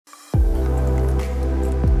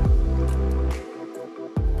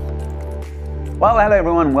Well, hello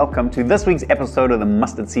everyone. Welcome to this week's episode of the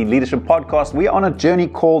Mustard Seed Leadership Podcast. We are on a journey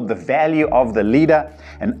called The Value of the Leader,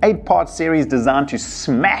 an 8-part series designed to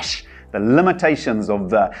smash the limitations of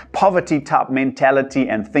the poverty type mentality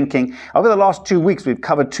and thinking. Over the last 2 weeks, we've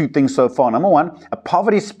covered 2 things so far. Number 1, a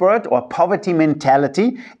poverty spirit or poverty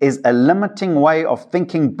mentality is a limiting way of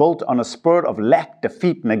thinking built on a spirit of lack,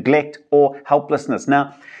 defeat, neglect, or helplessness.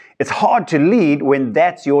 Now, it's hard to lead when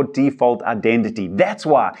that's your default identity. That's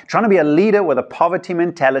why trying to be a leader with a poverty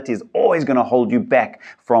mentality is always going to hold you back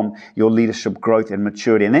from your leadership growth and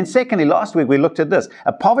maturity. And then secondly, last week we looked at this.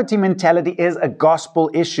 A poverty mentality is a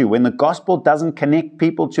gospel issue. When the gospel doesn't connect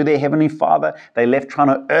people to their Heavenly Father, they're left trying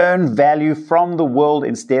to earn value from the world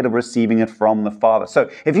instead of receiving it from the Father. So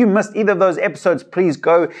if you missed either of those episodes, please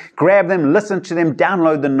go grab them, listen to them,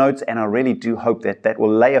 download the notes, and I really do hope that that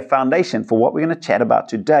will lay a foundation for what we're going to chat about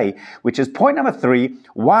today, which is point number 3.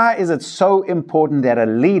 Why is it so important that a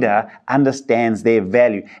leader understands their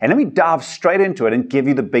value? And let me dive straight into it and give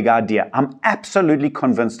you the big idea. I'm absolutely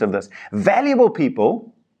convinced of this. Valuable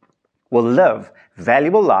people will live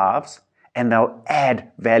valuable lives and they'll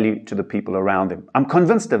add value to the people around them. I'm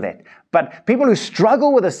convinced of that. But people who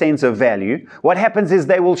struggle with a sense of value, what happens is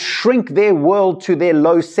they will shrink their world to their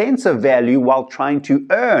low sense of value while trying to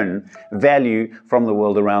earn value from the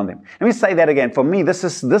world around them. Let me say that again. For me, this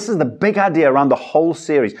is the big idea around the whole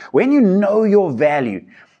series. When you know your value,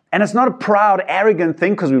 and it's not a proud, arrogant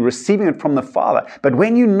thing because we're receiving it from the Father. But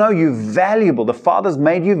when you know you're valuable, the Father's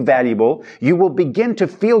made you valuable, you will begin to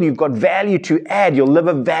feel you've got value to add. You'll live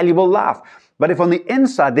a valuable life. But if on the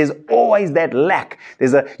inside, there's always that lack,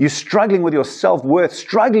 you're struggling with your self-worth,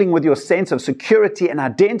 struggling with your sense of security and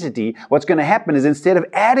identity, what's going to happen is instead of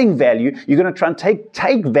adding value, you're going to try and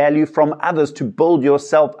take value from others to build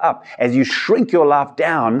yourself up as you shrink your life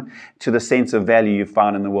down to the sense of value you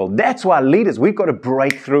found in the world. That's why leaders, we've got to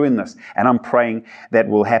break through in this. And I'm praying that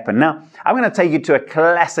will happen. Now, I'm going to take you to a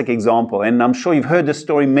classic example. And I'm sure you've heard this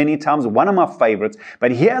story many times, one of my favorites.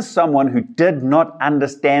 But here's someone who did not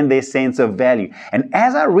understand their sense of value. And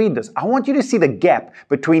as I read this, I want you to see the gap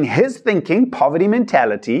between his thinking, poverty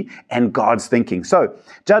mentality, and God's thinking. So,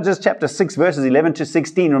 Judges chapter 6, verses 11 to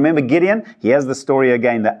 16. Remember Gideon? Here's the story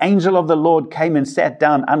again. The angel of the Lord came and sat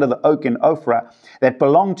down under the oak in Ophrah that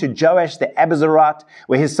belonged to Joash the Abiezrite,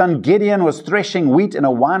 where his son Gideon was threshing wheat in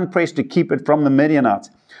a winepress to keep it from the Midianites.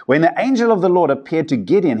 When the angel of the Lord appeared to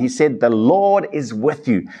Gideon, he said, "The Lord is with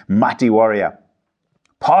you, mighty warrior."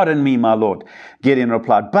 "Pardon me, my Lord," Gideon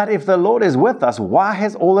replied, "but if the Lord is with us, why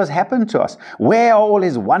has all this happened to us? Where are all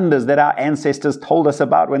his wonders that our ancestors told us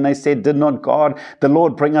about when they said, 'Did not God, the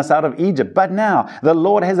Lord, bring us out of Egypt?' But now the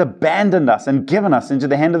Lord has abandoned us and given us into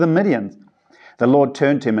the hand of the Midians." The Lord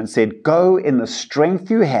turned to him and said, "Go in the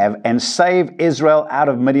strength you have and save Israel out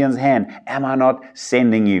of Midian's hand. Am I not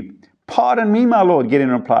sending you?" "Pardon me, my Lord,"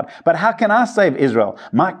 Gideon replied, "but how can I save Israel?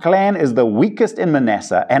 My clan is the weakest in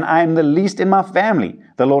Manasseh, and I am the least in my family."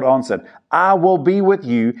 The Lord answered, "I will be with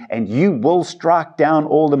you, and you will strike down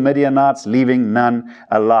all the Midianites, leaving none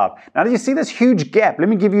alive." Now, do you see this huge gap? Let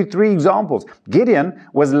me give you 3 examples. Gideon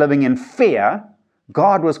was living in fear.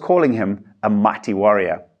 God was calling him a mighty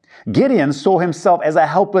warrior. Gideon saw himself as a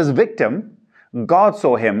helpless victim. God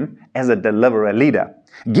saw him as a deliverer leader.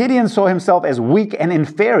 Gideon saw himself as weak and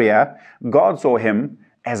inferior. God saw him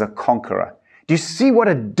as a conqueror. Do you see what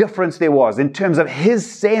a difference there was in terms of his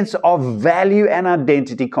sense of value and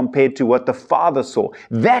identity compared to what the Father saw?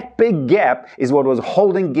 That big gap is what was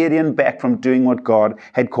holding Gideon back from doing what God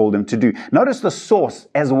had called him to do. Notice the source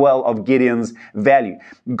as well of Gideon's value.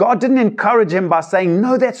 God didn't encourage him by saying,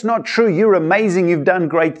 "No, that's not true. You're amazing. You've done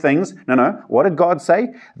great things." No. What did God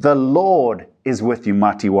say? "The Lord is with you,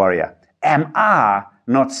 mighty warrior. Am I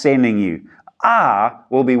not sending you? I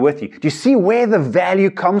will be with you." Do you see where the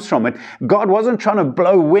value comes from? God wasn't trying to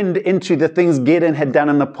blow wind into the things Gideon had done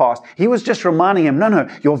in the past. He was just reminding him, no,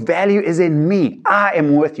 your value is in me. I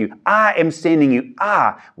am with you. I am sending you.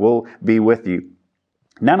 I will be with you.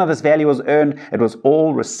 None of this value was earned. It was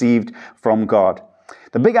all received from God.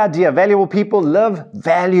 The big idea, valuable people live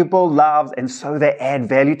valuable lives, and so they add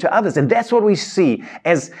value to others. And that's what we see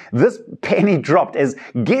as this penny dropped, as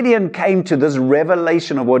Gideon came to this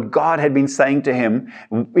revelation of what God had been saying to him.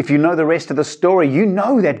 If you know the rest of the story, you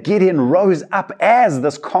know that Gideon rose up as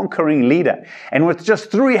this conquering leader. And with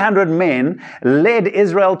just 300 men, led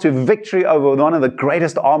Israel to victory over one of the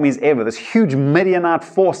greatest armies ever. This huge Midianite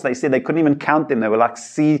force, they said they couldn't even count them. They were like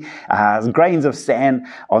grains of sand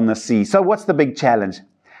on the sea. So what's the big challenge?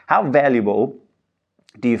 How valuable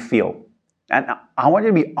do you feel? And I want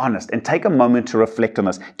you to be honest and take a moment to reflect on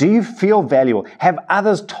this. Do you feel valuable? Have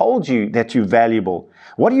others told you that you're valuable?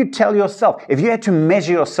 What do you tell yourself? If you had to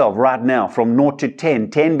measure yourself right now from 0 to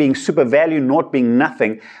 10, 10 being super value, 0 being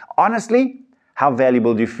nothing, honestly, how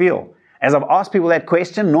valuable do you feel? As I've asked people that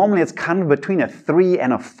question, normally it's kind of between a 3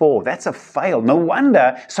 and a 4. That's a fail. No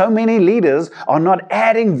wonder so many leaders are not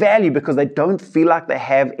adding value because they don't feel like they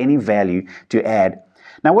have any value to add.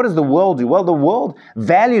 Now, what does the world do? Well, the world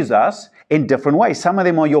values us in different ways. Some of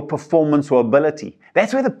them are your performance or ability.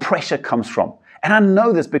 That's where the pressure comes from. And I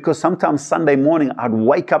know this because sometimes Sunday morning I'd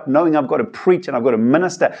wake up knowing I've got to preach and I've got to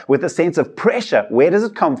minister with a sense of pressure. Where does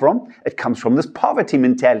it come from? It comes from this poverty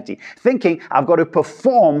mentality, thinking I've got to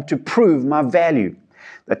perform to prove my value.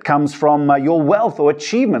 That comes from your wealth or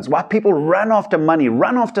achievements. Why people run after money,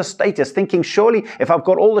 run after status, thinking surely if I've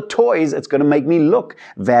got all the toys, it's going to make me look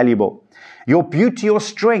valuable. Your beauty or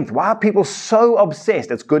strength. Why are people so obsessed?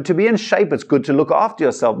 It's good to be in shape. It's good to look after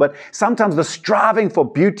yourself. But sometimes the striving for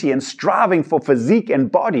beauty and striving for physique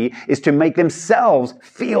and body is to make themselves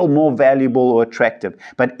feel more valuable or attractive.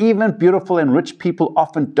 But even beautiful and rich people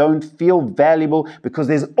often don't feel valuable because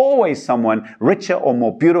there's always someone richer or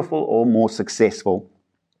more beautiful or more successful.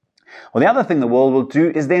 Well, the other thing the world will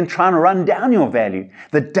do is then try and run down your value.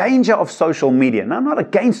 The danger of social media. Now, I'm not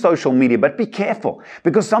against social media, but be careful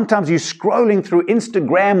because sometimes you're scrolling through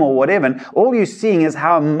Instagram or whatever, and all you're seeing is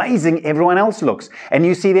how amazing everyone else looks. And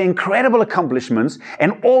you see their incredible accomplishments,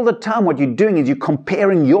 and all the time what you're doing is you're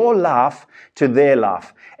comparing your life to their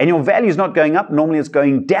life. And your value is not going up. Normally it's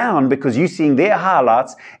going down because you're seeing their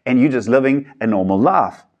highlights and you're just living a normal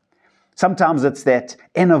life. Sometimes it's that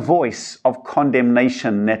inner voice of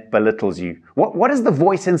condemnation that belittles you. What is the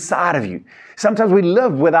voice inside of you? Sometimes we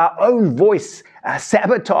live with our own voice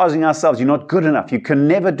sabotaging ourselves. You're not good enough. You can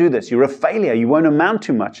never do this. You're a failure. You won't amount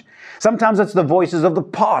to much. Sometimes it's the voices of the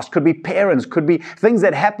past. Could be parents. Could be things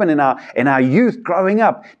that happen in our youth growing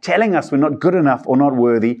up, telling us we're not good enough or not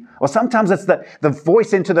worthy. Or sometimes it's the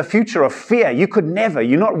voice into the future of fear. You could never.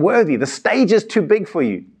 You're not worthy. The stage is too big for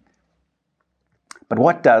you. But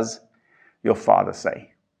what does your Father say?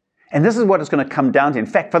 And this is what it's going to come down to. In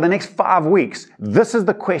fact, for the next 5 weeks, this is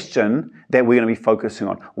the question that we're going to be focusing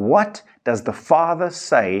on. What does the Father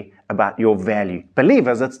say about your value?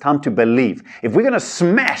 Believers, it's time to believe. If we're going to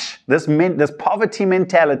smash this poverty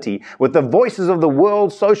mentality with the voices of the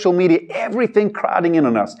world, social media, everything crowding in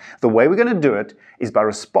on us, the way we're going to do it is by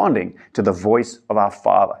responding to the voice of our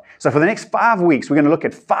Father. So for the next 5 weeks, we're going to look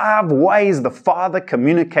at 5 ways the Father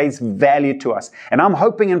communicates value to us. And I'm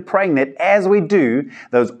hoping and praying that as we do,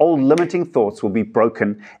 those old limiting thoughts will be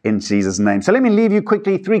broken in Jesus' name. So let me leave you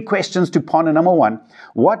quickly 3 questions to ponder. Number 1,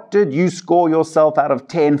 what did you score yourself out of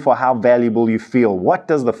 10 for how valuable you feel? What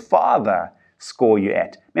does the Father score you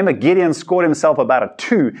at? Remember, Gideon scored himself about a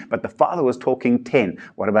 2, but the Father was talking 10.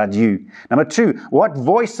 What about you? Number 2, what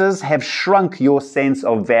voices have shrunk your sense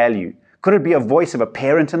of value? Could it be a voice of a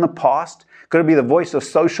parent in the past? Could it be the voice of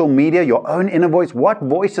social media, your own inner voice? What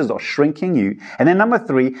voices are shrinking you? And then number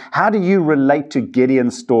 3, how do you relate to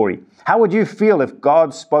Gideon's story? How would you feel if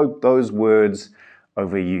God spoke those words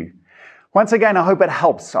over you? Once again, I hope it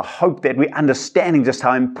helps. I hope that we're understanding just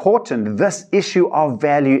how important this issue of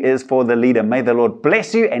value is for the leader. May the Lord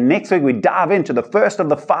bless you. And next week we dive into the first of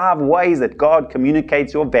the 5 ways that God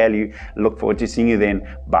communicates your value. Look forward to seeing you then.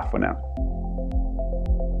 Bye for now.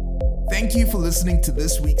 Thank you for listening to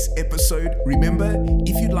this week's episode. Remember,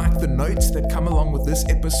 if you like the notes that come along with this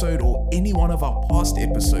episode or any one of our past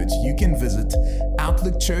episodes, you can visit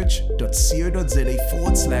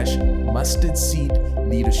outlookchurch.co.za/mustardseed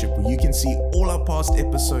leadership, where you can see all our past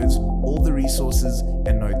episodes, all the resources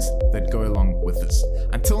and notes that go along with this.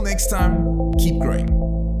 Until next time, keep growing.